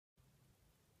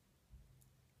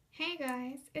Hey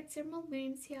guys, it's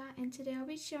Looms here, and today I'll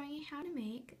be showing you how to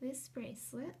make this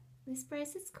bracelet. This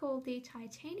bracelet's called the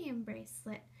Titanium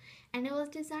Bracelet, and it was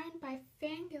designed by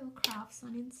Fangirl Crafts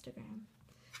on Instagram.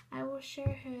 I will show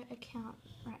her account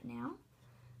right now.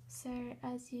 So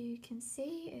as you can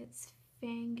see, it's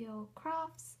Fangirl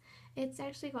Crafts. It's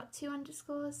actually got 2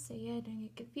 underscores, so yeah, don't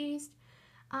get confused.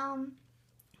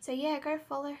 So yeah, go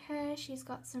follow her. She's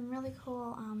got some really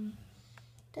cool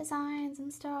designs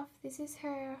and stuff. This is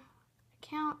her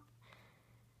account.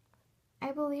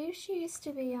 I believe she used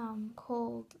to be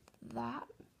called that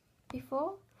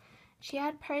before. She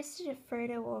had posted a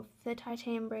photo of the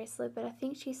titanium bracelet, but I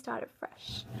think she started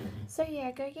fresh. So yeah,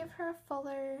 go give her a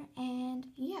follow, and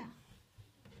yeah.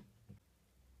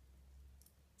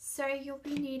 So you'll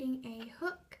be needing a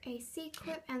hook, a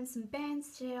C-clip, and some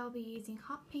bands. Today I'll be using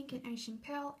Hot Pink and Ocean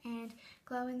Pearl and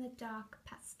glow in the dark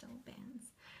pastel bands.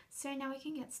 So now we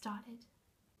can get started.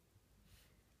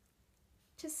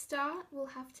 To start, we'll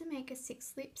have to make a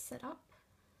 6-loop setup.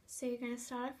 So you're going to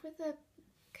start off with a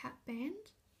cap band,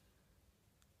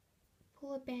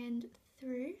 pull a band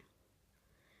through,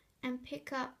 and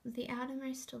pick up the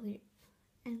outermost loop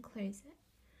and close it.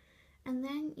 And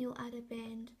then you'll add a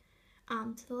band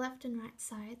to the left and right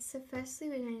side. So firstly,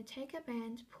 we're going to take a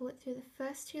band, pull it through the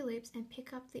first 2 loops, and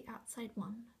pick up the outside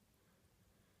one.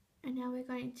 And now we're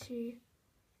going to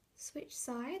switch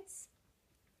sides.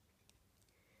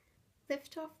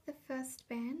 Lift off the first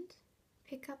band,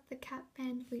 pick up the cap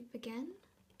band loop again,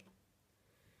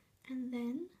 and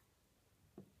then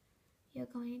you're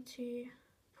going to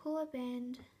pull a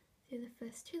band through the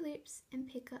first 2 loops and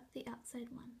pick up the outside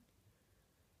one.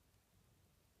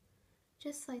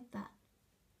 Just like that.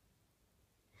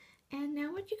 And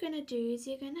now what you're going to do is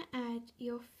you're going to add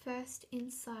your first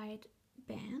inside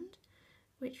band,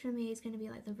 which for me is going to be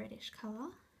like the reddish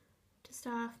colour, to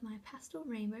start off my pastel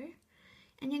rainbow.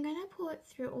 And you're going to pull it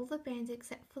through all the bands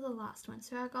except for the last one.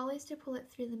 So our goal is to pull it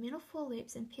through the middle 4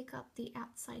 loops and pick up the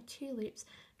outside 2 loops,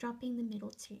 dropping the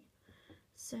middle 2.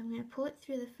 So I'm going to pull it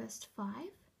through the first 5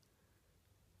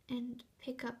 and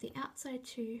pick up the outside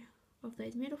 2 of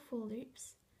those middle 4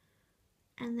 loops.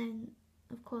 And then,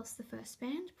 of course, the first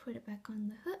band, put it back on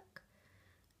the hook,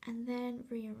 and then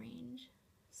rearrange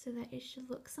so that it should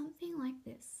look something like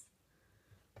this.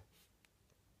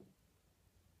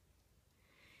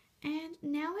 And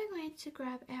now we're going to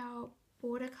grab our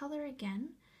border colour again,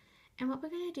 and what we're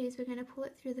going to do is we're going to pull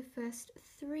it through the first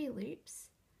 3 loops.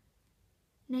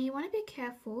 Now you want to be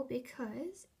careful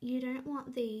because you don't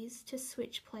want these to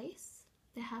switch place.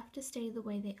 They have to stay the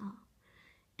way they are.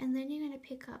 And then you're going to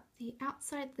pick up the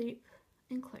outside loop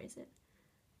and close it.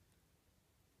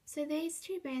 So these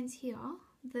 2 bands here,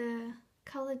 the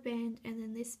coloured band and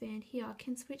then this band here,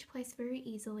 can switch place very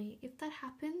easily. If that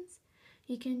happens,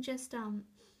 you can just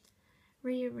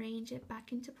rearrange it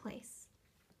back into place.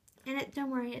 And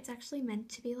don't worry, it's actually meant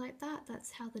to be like that.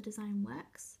 That's how the design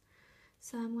works.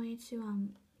 So I'm going to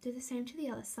do the same to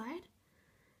the other side.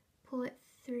 Pull it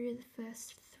through the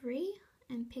first 3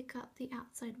 and pick up the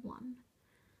outside 1.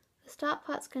 The start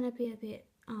part's going to be a bit,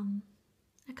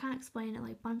 I can't explain it,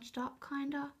 like bunched up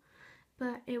kinda,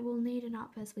 but it will neaten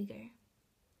up as we go.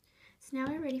 So now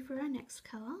we're ready for our next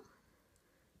colour,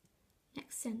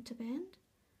 next centre band.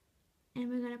 And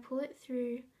we're going to pull it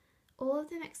through all of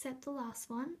them except the last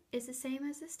one. It's the same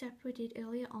as the step we did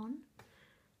earlier on.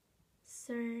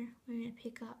 So we're going to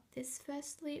pick up this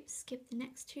first loop, skip the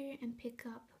next 2 and pick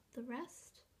up the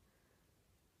rest.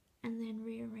 And then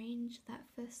rearrange that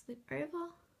first loop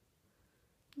over.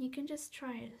 You can just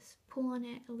try to pull on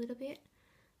it a little bit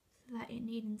so that it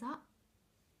neatens up.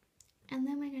 And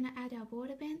then we're going to add our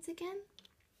border bands again.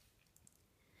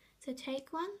 So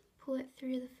take one, pull it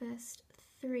through the first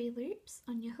 3 loops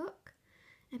on your hook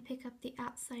and pick up the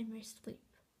outsidemost loop.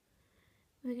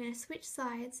 We're going to switch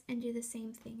sides and do the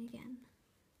same thing again.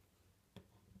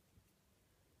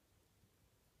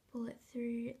 Pull it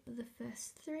through the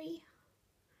first 3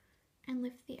 and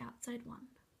lift the outside 1.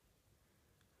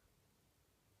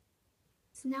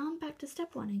 So now I'm back to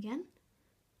step 1 again.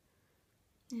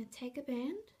 I'm going to take a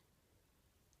band,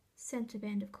 centre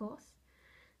band of course,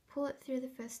 pull it through the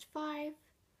first 5,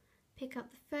 pick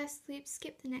up the first loop,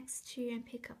 skip the next 2 and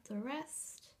pick up the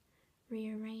rest,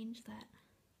 rearrange that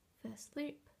first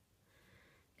loop.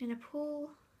 I'm going to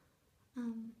pull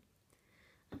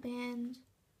a band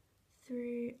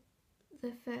through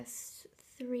the first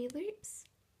 3 loops,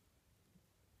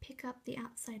 pick up the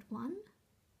outside 1,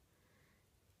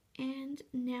 and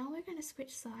now we're going to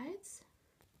switch sides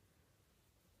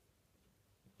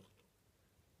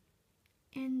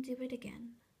and do it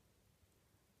again.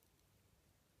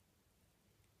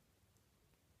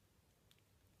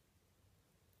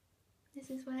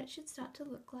 this is what it should start to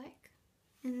look like.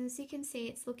 And as you can see,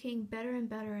 it's looking better and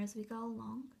better as we go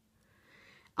along.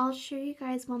 I'll show you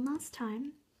guys one last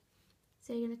time.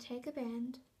 So you're going to take a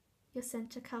band, your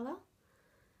center color,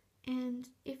 and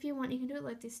if you want you can do it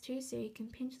like this too, so you can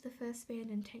pinch the first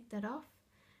band and take that off,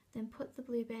 then put the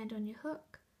blue band on your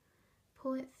hook,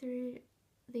 pull it through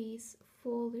these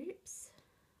 4 loops,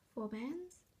 4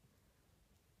 bands,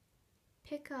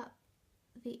 pick up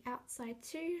the outside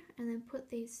 2 and then put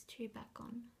these 2 back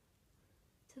on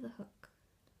to the hook.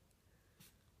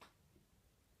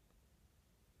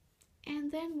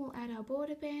 And then we'll add our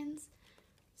border bands,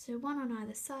 so 1 on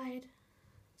either side.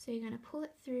 So you're going to pull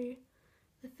it through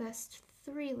the first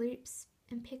 3 loops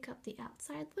and pick up the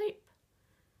outside loop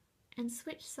and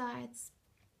switch sides.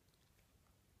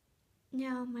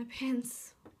 Now my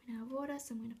bands went out of order,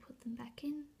 so I'm going to put them back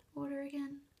in order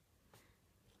again,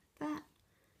 like that.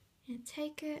 And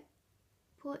take it,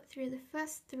 pull it through the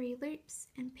first 3 loops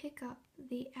and pick up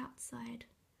the outside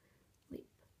loop.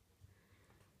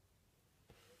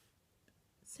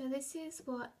 So this is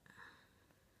what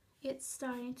it's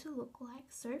starting to look like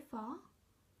so far.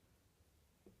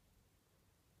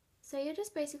 So you're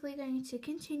just basically going to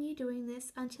continue doing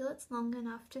this until it's long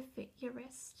enough to fit your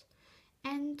wrist.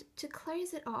 And to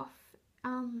close it off,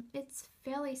 it's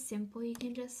fairly simple. You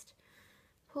can just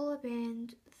pull a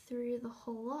band through the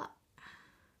whole lot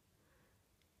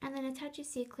and then attach your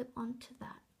C-clip onto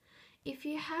that. If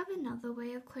you have another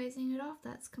way of closing it off,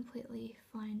 that's completely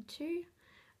fine too.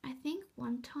 I think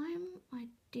one time I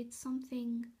did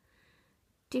something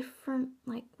different,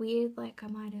 like weird, like I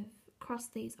might have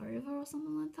crossed these over or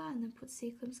something like that and then put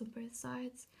C-clips on both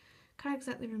sides. Can't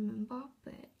exactly remember,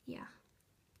 but yeah.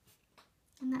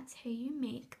 And that's how you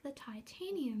make the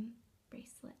titanium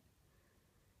bracelet.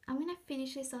 I'm going to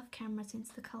finish this off camera since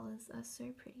the colours are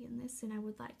so pretty in this and I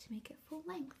would like to make it full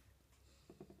length.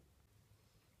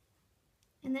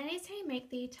 And that is how you make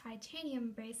the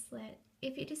titanium bracelet.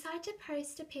 If you decide to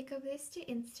post a pic of this to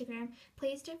Instagram,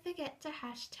 please don't forget to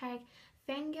hashtag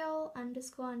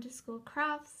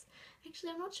fangirl__crafts.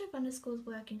 Actually, I'm not sure if underscores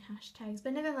work in hashtags,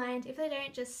 but never mind. If they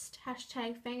don't, just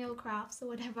hashtag fangirlcrafts or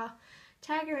whatever.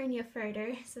 Tag her in your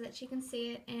photo so that she can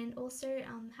see it, and also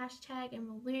hashtag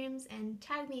Emerald Looms and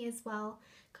tag me as well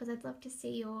because I'd love to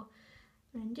see your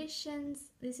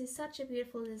renditions. This is such a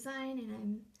beautiful design and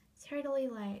I'm totally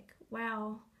like,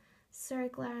 wow, so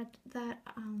glad that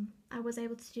I was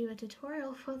able to do a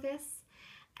tutorial for this.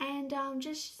 And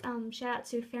shout out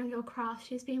to Fangirl Craft.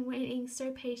 She's been waiting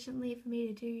so patiently for me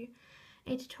to do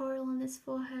a tutorial on this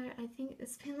for her. I think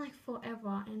it's been like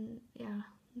forever and yeah,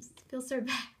 I feel so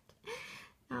bad.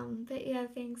 But yeah,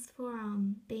 thanks for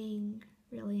being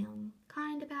really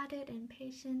kind about it and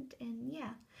patient, and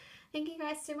yeah, thank you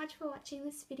guys so much for watching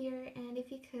this video, and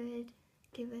if you could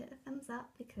give it a thumbs up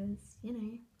because, you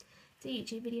know, it's a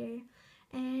YouTube video,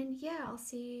 and yeah, I'll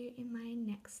see you in my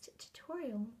next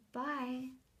tutorial.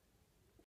 Bye!